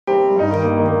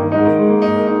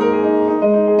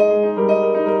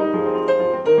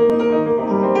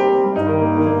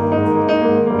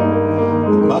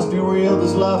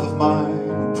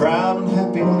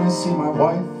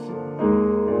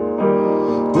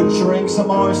Butchering some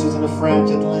oysters in a French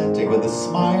Atlantic with a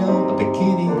smile, a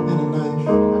bikini, and a knife.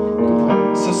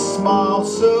 So small,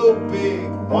 so big,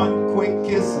 one quick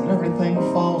kiss and everything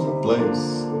falls in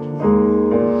place.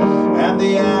 And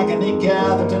the agony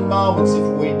gathered in moments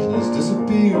of weakness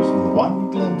disappears with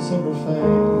one glimpse of her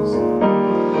face.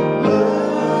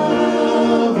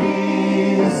 Love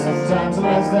is sometimes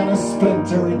less than a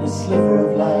splinter in a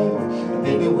sliver of life. And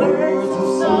in the words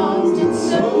of songs that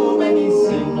so many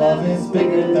sing, love is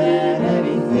bigger than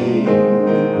anything.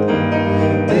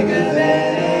 Bigger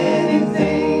than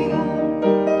anything.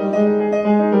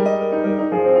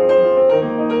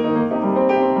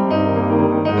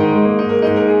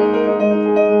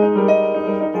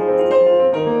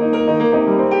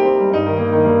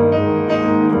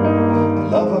 The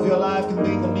love of your life can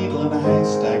be the needle in a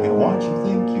haystack, and once you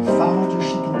think you found her,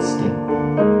 she can sting.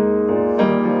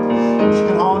 She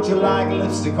can haunt you like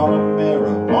lipstick on a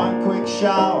mirror. One quick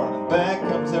shower and back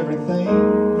comes everything.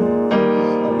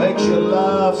 What makes your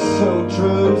love so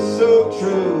true, so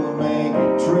true? Maybe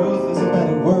truth is a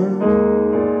better word.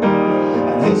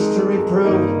 And history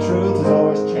proved the truth is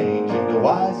always changing, the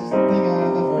wisest thing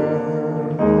I've ever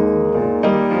heard.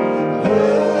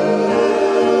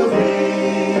 Love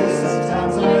is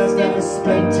sometimes less than a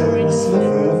splinter in a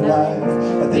sliver of life.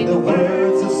 But in the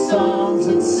words of songs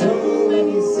and so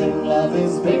many sing, love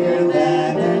is bigger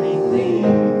than anything.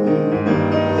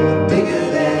 Bigger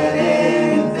than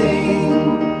anything.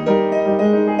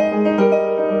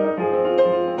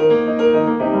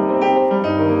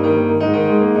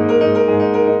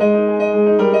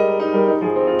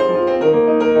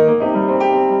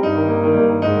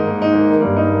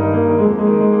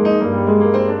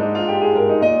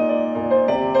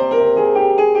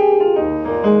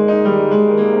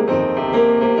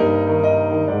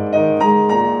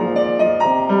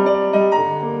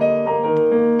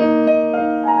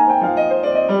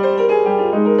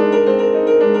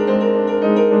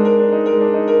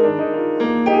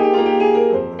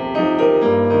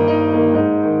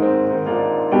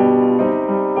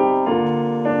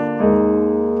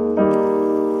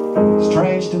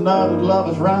 Strange to know that love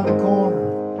is round the corner,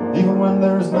 even when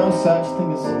there is no such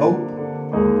thing as hope.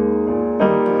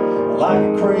 Like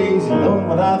a crazy loon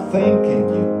without thinking,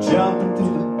 you jump into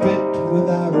the pit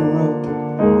without a rope.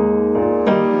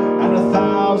 And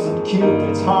 1,000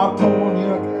 cupids harpoon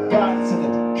your guts, and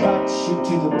it cuts you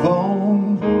to the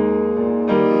bone.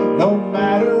 No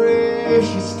matter if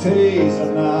she stays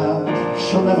or not,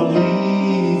 she'll never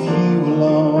leave you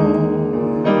alone.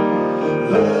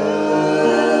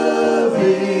 Love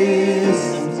is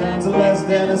sometimes less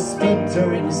than a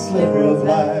splinter in a sliver of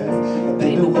life. But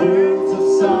they the